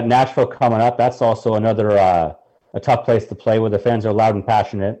 They got Nashville coming up. That's also another a tough place to play where the fans are loud and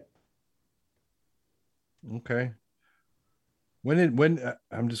passionate. Okay.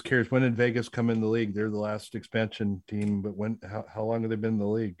 I'm just curious, when did Vegas come in the league? They're the last expansion team, but how long have they been in the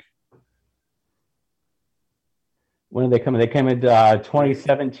league? When did they come in? They came in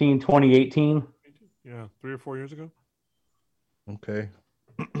 2017, 2018. Yeah, 3 or 4 years ago. Okay.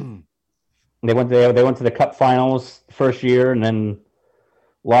 They went to the Cup Finals first year, and then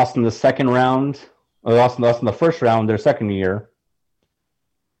lost in the second round. Or lost in the first round their second year.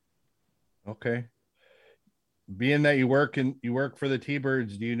 Okay. Being that you work for the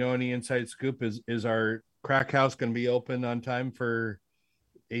T-Birds, do you know any inside scoop? Is our crack house going to be open on time for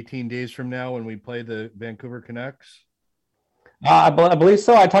 18 days from now when we play the Vancouver Canucks? I believe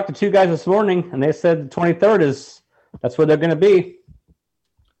so. I talked to 2 guys this morning, and they said the 23rd that's where they're going to be.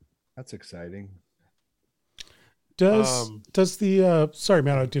 That's exciting. Does the sorry,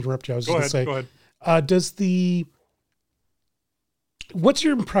 Matt, I did interrupt you. I was going to say, go ahead. What's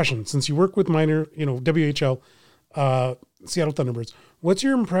your impression, since you work with minor, WHL, Seattle Thunderbirds, what's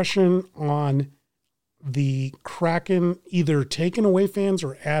your impression on the Kraken either taking away fans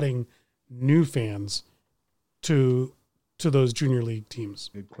or adding new fans to those junior league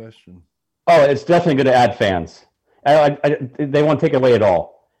teams? Good question. Oh, it's definitely going to add fans. They won't take it away at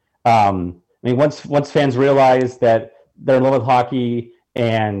all. Once fans realize that they're in love with hockey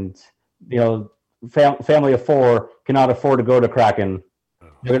and, family of 4 cannot afford to go to Kraken,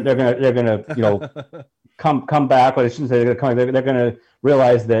 they're gonna come back. But I shouldn't say they're gonna come. They're gonna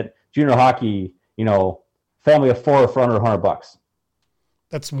realize that junior hockey, family of 4 for under $100.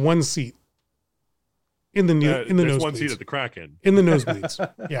 That's one seat in the nosebleeds. One seat at the Kraken in the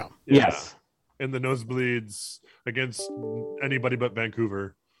nosebleeds. Yeah. Yes. In the nosebleeds against anybody but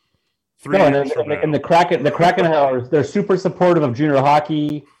Vancouver. And the Kraken they're super supportive of junior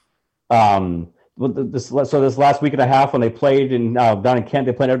hockey. This last week and a half when they played down in Kent,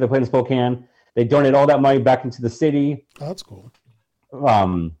 they played in Spokane. They donate all that money back into the city. Oh, that's cool.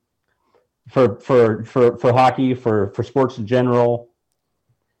 For hockey, for sports in general,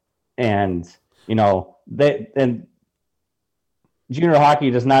 and junior hockey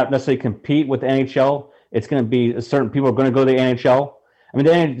does not necessarily compete with the NHL. It's going to be certain people are going to go to the NHL.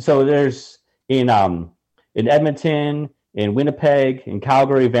 So there's in Edmonton, in Winnipeg, in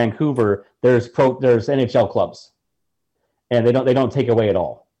Calgary, Vancouver, there's NHL clubs, and they don't take away at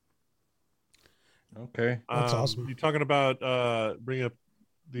all. Okay, that's awesome. You're talking about bringing up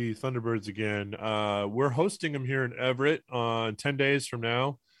the Thunderbirds again. We're hosting them here in Everett on 10 days from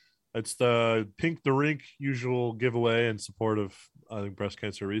now. It's the Pink the Rink usual giveaway in support of breast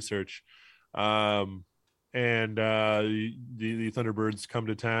cancer research. And the Thunderbirds come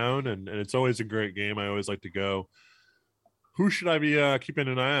to town, and it's always a great game. I always like to go. Who should I be keeping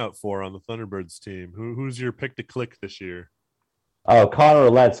an eye out for on the Thunderbirds team? Who's your pick to click this year? Oh, Connor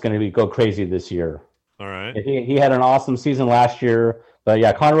Ouellette's going to go crazy this year. All right. He had an awesome season last year, but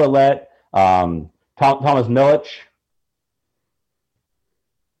yeah, Connor Ouellette, Thomas Milic.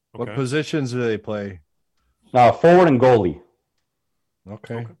 What positions do they play? Forward and goalie.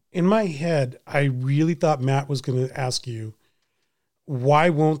 Okay. In my head, I really thought Matt was going to ask you, why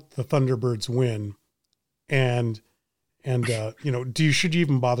won't the Thunderbirds win? And should you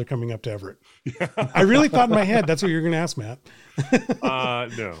even bother coming up to Everett? Yeah. I really thought in my head that's what you were going to ask, Matt.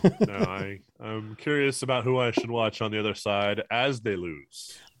 No. I'm curious about who I should watch on the other side as they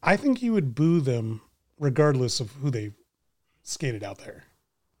lose. I think you would boo them regardless of who they skated out there.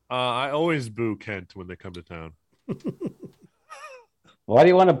 I always boo Kent when they come to town. Why do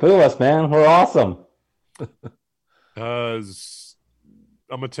you want to boo us, man? We're awesome. Because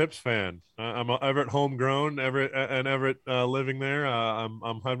I'm a Tips fan. I'm a Everett homegrown, Everett living there. I'm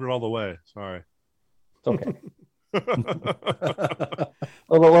 100 all the way. Sorry. It's okay.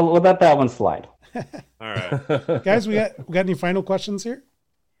 We'll let that one slide. All right, guys. We got any final questions here?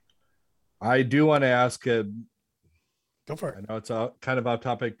 I do want to ask. Go for it. I know it's kind of off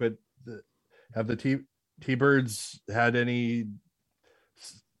topic, but have the T-Birds had any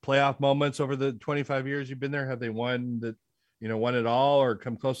playoff moments over the 25 years you've been there? Have they won it all or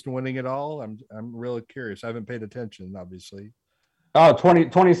come close to winning it all? I'm really curious. I haven't paid attention, obviously.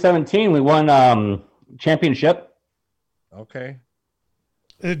 2017 we won championship. Okay.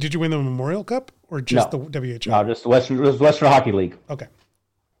 Did you win the Memorial Cup or just the WHL? No, just Western Hockey League. Okay.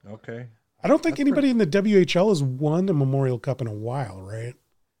 I don't think anybody in the WHL has won a Memorial Cup in a while, right?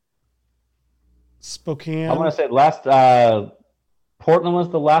 Spokane. I want to say last Portland was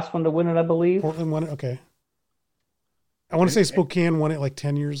the last one to win it, I believe. Portland won it? Okay. I want to say Spokane won it like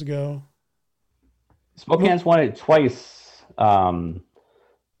 10 years ago. Spokane's won it twice.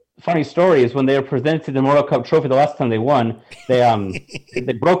 Funny story is when they were presented the Memorial Cup trophy the last time they won,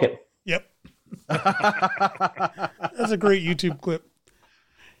 they broke it. Yep. That's a great YouTube clip.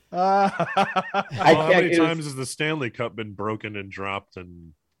 How many times has the Stanley Cup been broken and dropped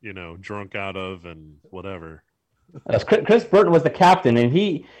and drunk out of and whatever? Chris Burton was the captain, and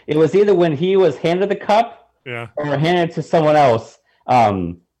it was either when he was handed the cup, or handed it to someone else.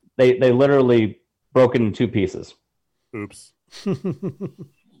 They literally broke it in two pieces. Oops.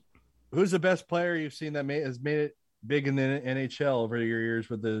 Who's the best player you've seen that has made it big in the NHL over your years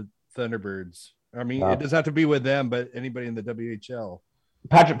with the Thunderbirds? I mean, it doesn't have to be with them, but anybody in the WHL.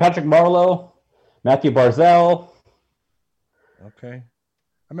 Patrick Marleau, Matthew Barzal. Okay, I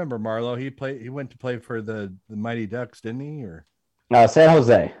remember Marleau. He went to play for the Mighty Ducks, didn't he? Or San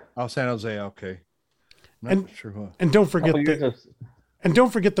Jose. Oh, San Jose. Okay. And don't forget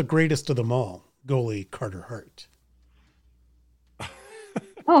the greatest of them all, goalie Carter Hart.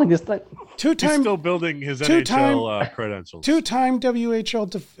 Oh, just like He's still building his NHL credentials. Two-time WHL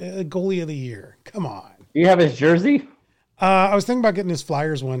goalie of the year. Come on. Do you have his jersey? I was thinking about getting his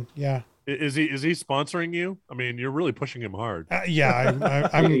Flyers one. Yeah. Is he sponsoring you? I mean, you're really pushing him hard. Yeah.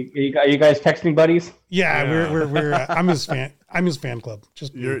 Are you guys texting buddies? Yeah. We're I'm his fan. I'm his fan club.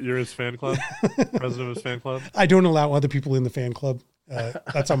 You're his fan club. President of his fan club. I don't allow other people in the fan club.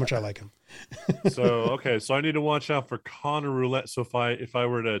 That's how much I like him. So I need to watch out for Connor Roulette. So if I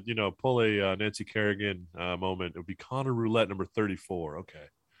were to pull a Nancy Kerrigan moment, it would be Connor Roulette number 34. Okay.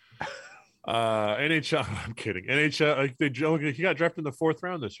 NHL. I'm kidding. NHL. He got drafted in the 4th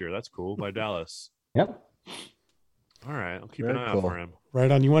round this year. That's cool by Dallas. Yep. All right, I'll keep an eye out for him. Right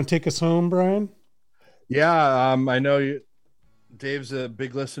on. You want to take us home, Brian? Yeah. I know Dave's a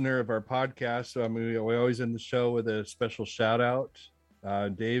big listener of our podcast, so we always end the show with a special shout out.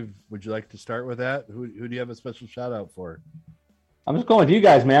 Dave, would you like to start with that? Who do you have a special shout out for? I'm just going with you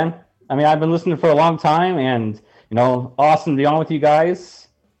guys, man. I mean, I've been listening for a long time, and awesome to be on with you guys.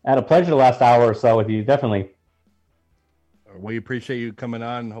 I had a pleasure the last hour or so with you, definitely. We appreciate you coming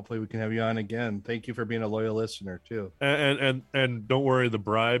on. Hopefully we can have you on again. Thank you for being a loyal listener too. And don't worry, the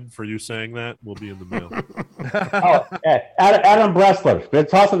bribe for you saying that will be in the mail. Adam Bressler. Good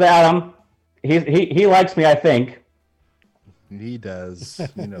toss with Adam. He likes me, I think. He does.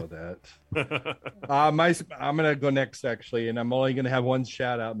 You know that. I'm gonna go next actually, and I'm only gonna have one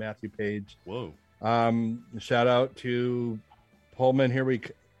shout out, Matthew Paige. Whoa. Shout out to Pullman.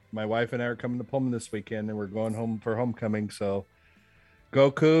 My wife and I are coming to Pullman this weekend, and we're going home for homecoming. So go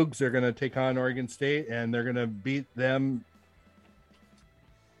Cougs. They're going to take on Oregon State, and they're going to beat them.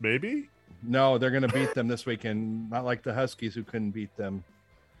 Maybe? No, they're going to beat them this weekend. Not like the Huskies who couldn't beat them.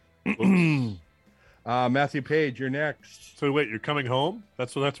 Matthew Paige, you're next. So wait, you're coming home?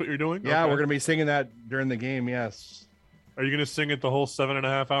 That's what you're doing? Yeah, okay. We're going to be singing that during the game, yes. Are you going to sing it the whole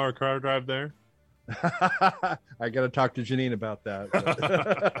 7.5-hour car drive there? I got to talk to Janine about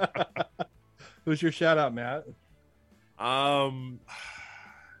that. Who's your shout out, Matt?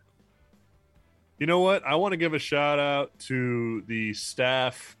 You know what? I want to give a shout out to the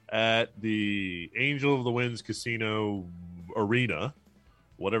staff at the Angel of the Winds Casino Arena,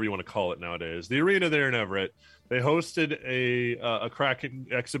 whatever you want to call it nowadays. The arena there in Everett. They hosted a Kraken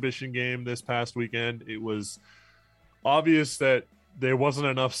exhibition game this past weekend. It was obvious that there wasn't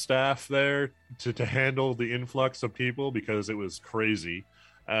enough staff there to handle the influx of people because it was crazy.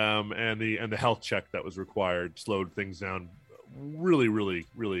 And the health check that was required slowed things down really, really,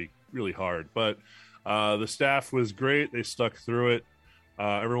 really, really hard. But the staff was great. They stuck through it.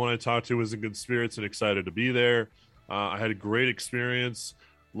 Everyone I talked to was in good spirits and excited to be there. I had a great experience.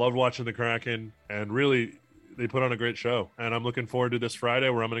 Loved watching the Kraken, and really, they put on a great show. And I'm looking forward to this Friday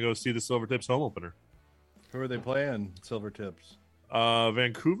where I'm going to go see the Silvertips home opener. Who are they playing, Silvertips?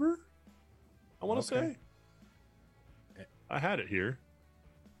 Vancouver, I want to say. I had it here.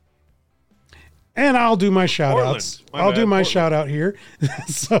 And I'll do my shout outs. I'll do my shout out here.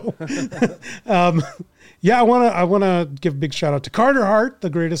 So, I want to give a big shout out to Carter Hart, the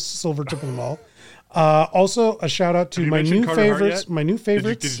greatest silver tip of them all. Also a shout out to my new favorites. My new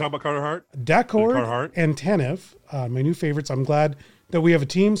favorites. Did you talk about Carter Hart? Dacord and Tanev. My new favorites. I'm glad that we have a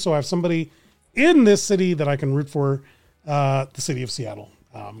team, so I have somebody in this city that I can root for. The city of Seattle.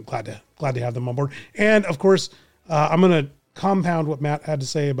 I'm glad to have them on board. And of course, I'm going to compound what Matt had to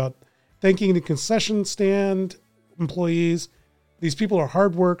say about thanking the concession stand employees. These people are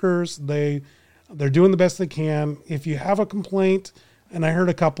hard workers. They're doing the best they can. If you have a complaint, and I heard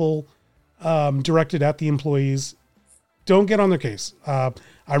a couple directed at the employees, don't get on their case.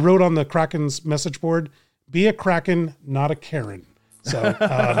 I wrote on the Kraken's message board, be a Kraken, not a Karen. So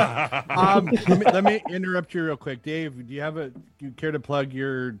let me interrupt you real quick. Dave, do you care to plug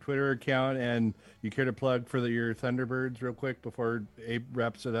your Twitter account, and you care to plug for your Thunderbirds real quick before Abe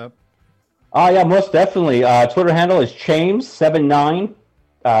wraps it up? Oh, yeah, most definitely. Twitter handle is Chames79.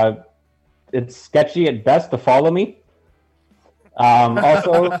 It's sketchy at best to follow me.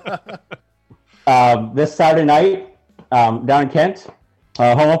 Also, this Saturday night, down in Kent,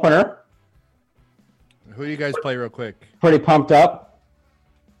 home opener. Who do you guys play real quick? Pretty pumped up.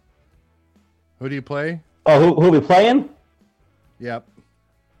 Who do you play? Oh, who we playing? Yep.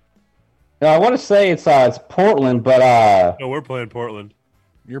 I want to say it's Portland, but No, we're playing Portland.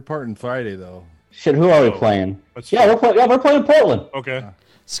 You're parting Friday though. shit, who are we playing? That's Yeah, true. we're playing Portland. Okay,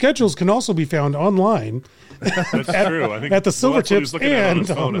 Schedules can also be found online that's true. I think at the well, that's what he's Silvertips looking at on his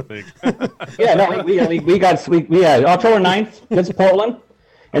and phone, I on- think. Yeah, no, we got October 9th against Portland,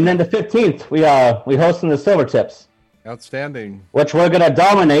 and then the 15th we hosting the Silvertips, Outstanding. which we're gonna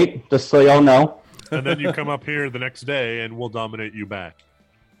dominate. Just so y'all know, And then you come up here the next day, and we'll dominate you back.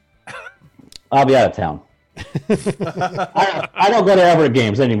 I'll be out of town. I don't go to Everett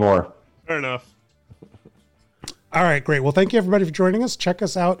games anymore. Fair enough. All right, great. Well, thank you everybody for joining us. Check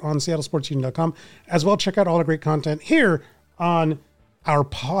us out on seattlesportsunion.com. As well, check out all the great content here on our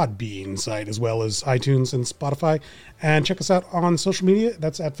Podbean site, as well as iTunes and Spotify. And check us out on social media.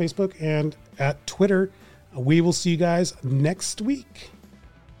 That's at Facebook and at Twitter. We will see you guys next week.